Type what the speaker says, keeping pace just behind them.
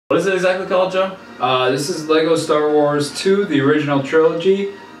What is it exactly called, Joe? This is Lego Star Wars 2, the original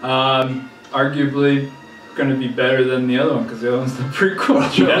trilogy. Arguably going to be better than the other one because the other one's the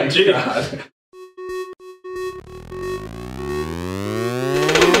prequel trilogy.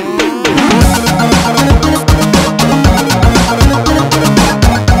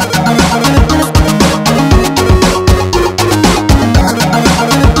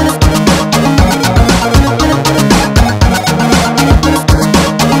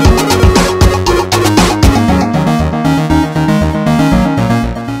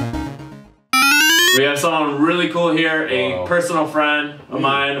 We have someone really cool here, a personal friend of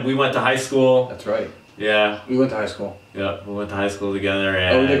mine. We went to high school. That's right. Yeah. We went to high school. Yeah, we went to high school together.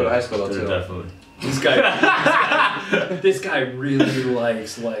 And oh, we did go to high school though too. Definitely. This guy really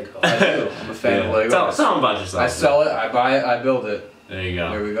likes Lego. I do. I'm a fan of Lego. Tell him about yourself. I sell it, I buy it, I build it. There you go.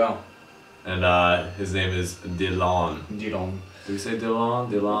 There we go. And his name is Dylan. Dylan. Do we say Dylan?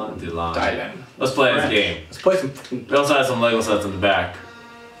 Dylan? Dylan. Let's play this game. Let's play some. We also have some Lego sets in the back.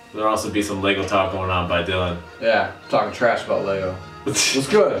 There'll also be some Lego talk going on by Dylan. Yeah, talking trash about Lego. What's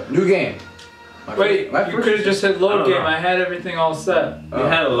good? New game. Wait, you could have just hit load game. I had everything all set. You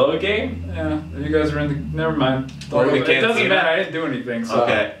had a load game? Yeah, you guys were in the. Never mind. It doesn't matter. I didn't do anything. So.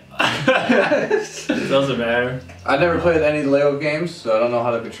 Okay. It doesn't matter. I never played any Lego games, so I don't know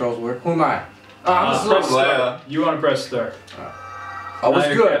how the controls work. Who am I? I'm press start. You want to press start. I was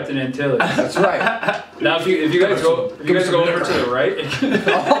good. Captain Antilles. That's right. Now, if you guys go over to the right.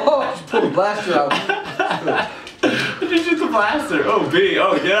 Oh, just pull the blaster out. Did you shoot the blaster? Oh, B.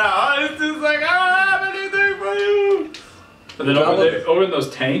 Oh, get out. Oh, this is like, I don't have anything for you. And then over in those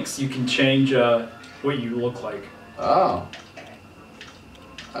tanks, you can change what you look like. Oh.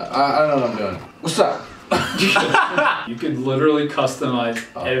 I don't know what I'm doing. What's up? You could literally customize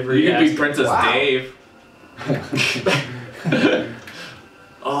every. You could be Princess Dave.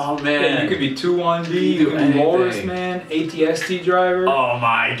 Oh man. Yeah, you could be 2-1D, you could be Walrus Man, ATST driver. Oh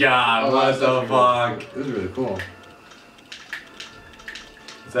my god, what the fuck? This is really cool.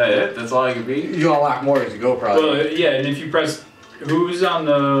 Is that it? That's all you can be? You unlock more as you go, probably. Well, yeah, and if you press, who's on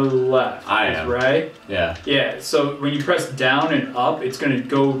the left? I am. Right? Yeah. Yeah, so when you press down and up, it's going to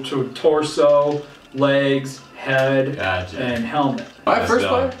go to torso, legs, head, and helmet. Am I first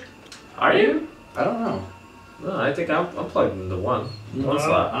player? Are you? I don't know. No, I think I'm plugged into one. One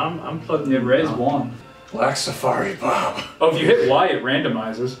slot. I'm plugged in. Ray's one. Black Safari Bob. Oh, if you hit Y, it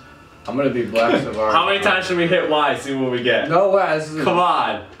randomizes. I'm gonna be Black Safari. How many times should we hit Y? See what we get. No way. Come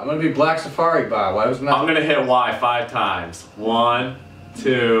on. I'm gonna be Black Safari Bob. Why wasn't that? I'm gonna hit Y 5 times. 1,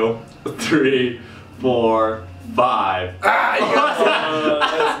 2, 3, 4, 5. Ah, you got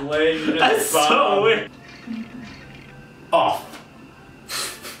that's lame. That's so weird. Off.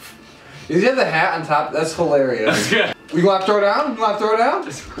 Does he have the hat on top? That's hilarious. That's good. You want to throw down? You want to throw down?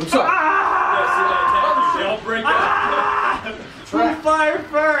 What's up? Don't break that. Try fire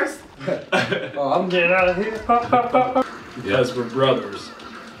first. Oh, I'm getting out of here. Because we're brothers.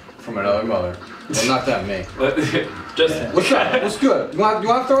 From another mother. Well, not that me. Just what's up? What's good? You want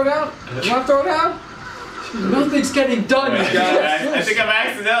to throw down? You want to throw down? Nothing's getting done, you guys. I think I'm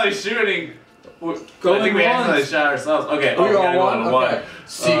accidentally shooting. I think we once. accidentally shot ourselves. Okay, we go on one. Okay.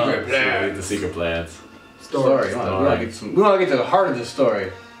 Secret plans. The secret plans. Story. We want to get to the heart of the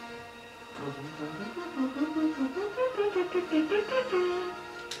story.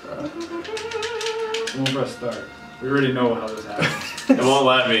 We'll press start. We already know how this happens. It won't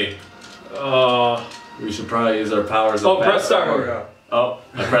let me. We should probably use our powers. Oh, press start. Oh,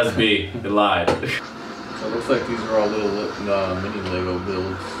 I pressed B. It lied. So it looks like these are all little mini Lego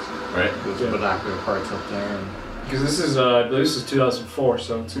builds. Right. With some binocular parts up there. Because this is, I believe this is 2004,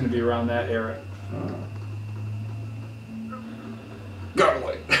 so it's going to be around that era. Got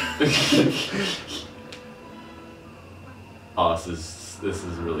away. Oh, this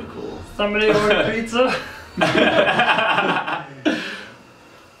is really cool. Somebody order pizza.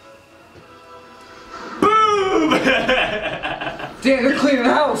 Boom! Damn, they're cleaning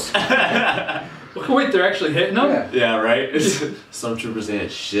the house. Wait, they're actually hitting them? Yeah, right? Some troopers ain't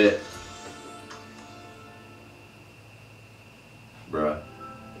shit. Bruh.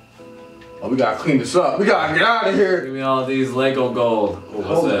 Oh, we gotta clean this up. We gotta get out of here. Give me all these Lego gold. Oh,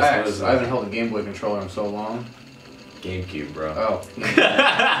 what's this? X. What is I haven't held a Game Boy controller in so long. Gamecube, bro. Oh.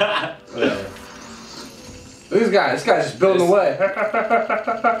 Whatever. Look at this guy. This guy's just building away.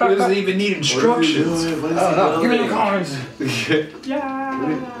 He doesn't even need instructions. I don't know. Give me the coins.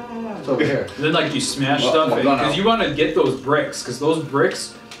 Yeah. It's over here. And then like you smash stuff because you want to get those bricks because those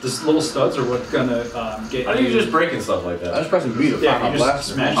bricks, those little studs are what's gonna get. How do you just breaking stuff like that? I was pressing B to fire my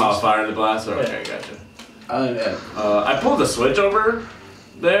blaster. Oh, fire the blaster. Okay, gotcha. Yeah. I pulled the switch over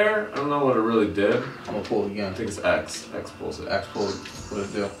there. I don't know what it really did. I'm gonna pull it again. I think it's X. X pulls it. X pull it. What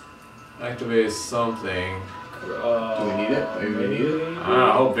does it do? Activates something. Do we need it? Maybe we need it? I don't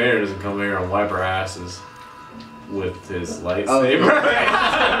know, I hope Vader doesn't come here and wipe our asses with his lightsaber. Oh,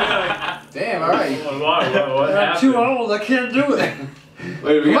 damn, alright. What I'm happened? too old, I can't do it.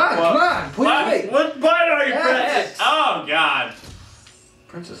 Wait, Come on, pull your weight. What button are you X. pressing? Oh, God.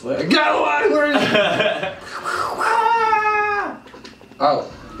 Princess Leia. Get away! Where is it?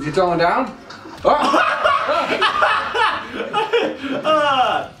 Oh, is he throwing down? Oh!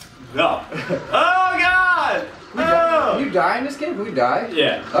 No. Oh, God! Can you die in this game? Can we die?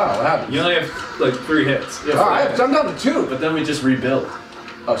 Yeah. Oh, what happened? You only have like 3 hits. Oh, I'm down to 2. But then we just rebuilt.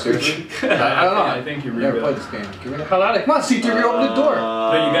 Oh, seriously? I don't know. I think you Never played rebuilt. this game. Get me the hell out of here. Come on, C3, open the door.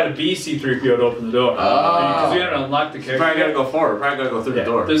 No, you gotta be C3PO to open the door. Because you gotta unlock the character. Probably gotta go forward. Probably gotta go through the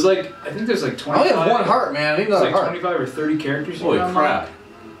door. There's like, I think there's like 25. I only have 1 heart, man. I need There's another like heart. 25 or 30 characters you Holy can crap.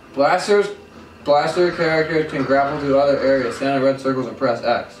 unlock. Blaster characters can grapple to other areas. Stand in red circles and press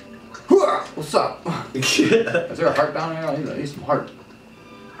X. What's up? Is there a heart down here? I need some heart.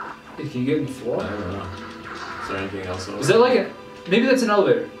 Hey, can you get in the floor? I don't know. Is there anything else over Is that like a, maybe that's an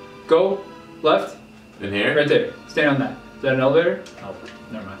elevator. Go, left, in here? right there. Stand on that. Is that an elevator? Oh,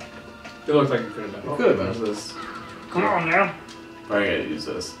 never mind. It looked like it could have been. It could have What's been. this? Come on now. Probably gotta use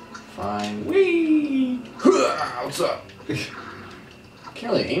this. Fine. Whee! What's up?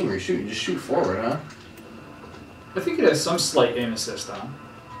 Can't really aim where you shoot. You just shoot forward, huh? I think it has some slight aim assist on.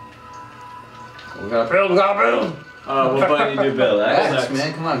 We gotta build. What button you do, Bill? X,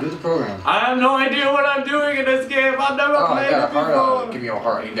 man. Come on, do the program. I have no idea what I'm doing in this game. I've never Oh, I played got it a heart out of before. it. Give me a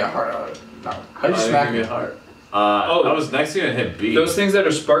heart. I need that heart out of it. No. How do you Oh, smack give me me? a heart. I Oh. was next to you and hit B. Those things that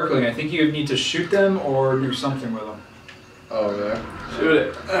are sparkling, I think you need to shoot them or do something with them. Oh, there. Shoot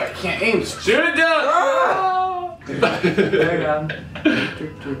it. I can't aim. Shoot it down! Hang on.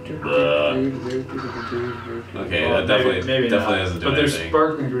 Okay, Well, that definitely, maybe definitely not. doesn't do But they're anything.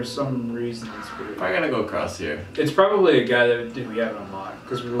 sparkling for some reason. It's weird. I gotta go across here. It's probably a guy that we haven't unlocked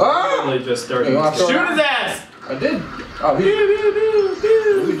because we were Ah! literally just starting. You want to this throw game. Shoot his ass! I did. Oh, he. What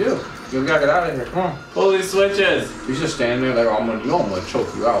do we do? You gotta get out of here. Come on. Pull these switches. He's just standing there like, oh, I'm gonna choke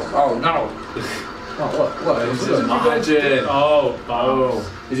you out. Oh, no. Oh, what? This is Majin. Oh, bombs.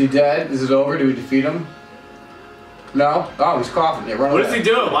 Is he dead? Is it over? Do we defeat him? No? Oh, he's coughing. Yeah, run away. What is he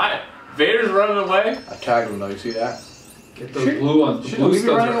doing? Why? Vader's running away? I tagged him though, you see that? Get those blue ones. The Shouldn't blue we be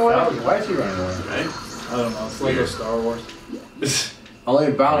studs running are away? thousands. Why is he running away? Right? I don't know. It's like a Star Wars.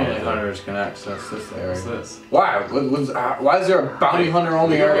 Only bounty Yeah, hunters can access this area. What's this? Why? Why is there a bounty hunter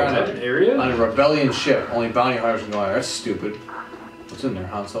only area on That area? a rebellion ship? Only bounty hunters can go on there. That's stupid. What's in there,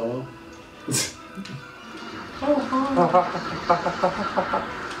 Han Solo?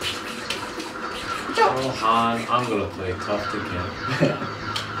 Oh, Han, I'm gonna play tough to kill.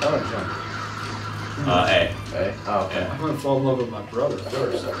 Oh, jump. A. Okay. Oh, okay. I'm gonna fall in love with my brother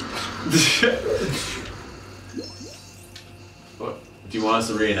first. What? Do you want us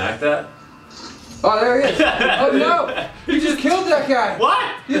to reenact that? Oh, there he is. Oh no! You just killed that guy.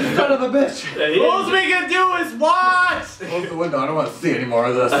 What? You son of a bitch. All we can do is watch! Close the window. I don't want to see any more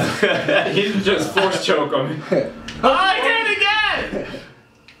of this. He didn't just force choke him. I did it again!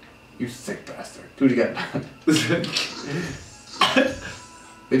 You sick bastard. Do it again.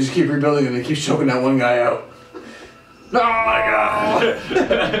 They just keep rebuilding and they keep choking that one guy out. No! Oh my god.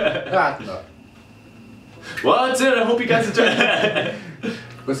 Ah, no. Well, that's it. I hope you guys enjoyed.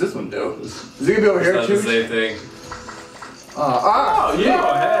 What's this one do? Is he gonna be over here It's too? not the same thing. Oh, yeah.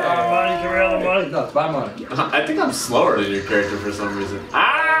 money, give me all the money. No, buy money. I think I'm slower than your character for some reason.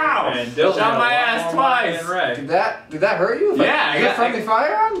 Ow! And Dylan Shot my had a ass long line twice. in red. Did that hurt you? Yeah, I Is got- that friendly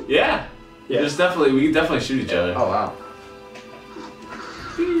fire on? Yeah. Yeah. There's definitely, we definitely shoot each other. Oh wow.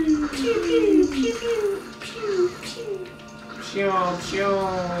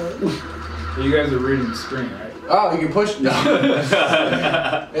 You guys are reading the screen, right? Oh, you can push. No.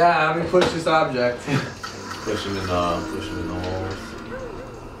 Yeah, let me push this object. Push him in the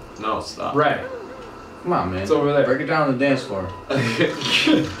holes. No, stop. Right. Come on, man. It's over there. Break it down on the dance floor.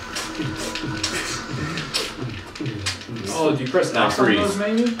 Oh, do you press Now X on freeze. those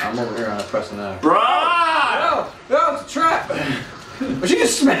maybe? I'm over here. I'm pressing that. Bruh! No, it's a trap. But she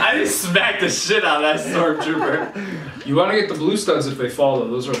just smacked. I just smacked the shit out of that stormtrooper. You want to get the blue studs if they fall though.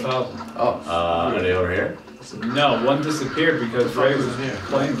 Those are 1,000. Oh. Are they over here? No, one disappeared because Ray was here?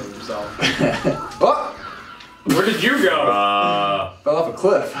 playing with himself. Oh! Where did you go? Fell off a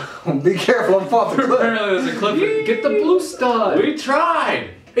cliff. Be careful, I'm falling off the cliff. Apparently there's a clip. Get the blue stud. We tried.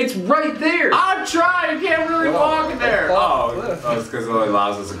 It's right there. I'm trying. You can't really walk in there. Oh, it's because it only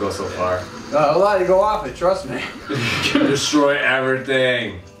allows us to go so far. I'll allow you to go off it. Trust me. Destroy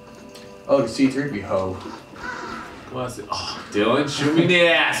everything. Oh, the C3PO. What's it? Oh, Dylan, shoot me in the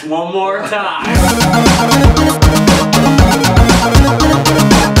ass one more time.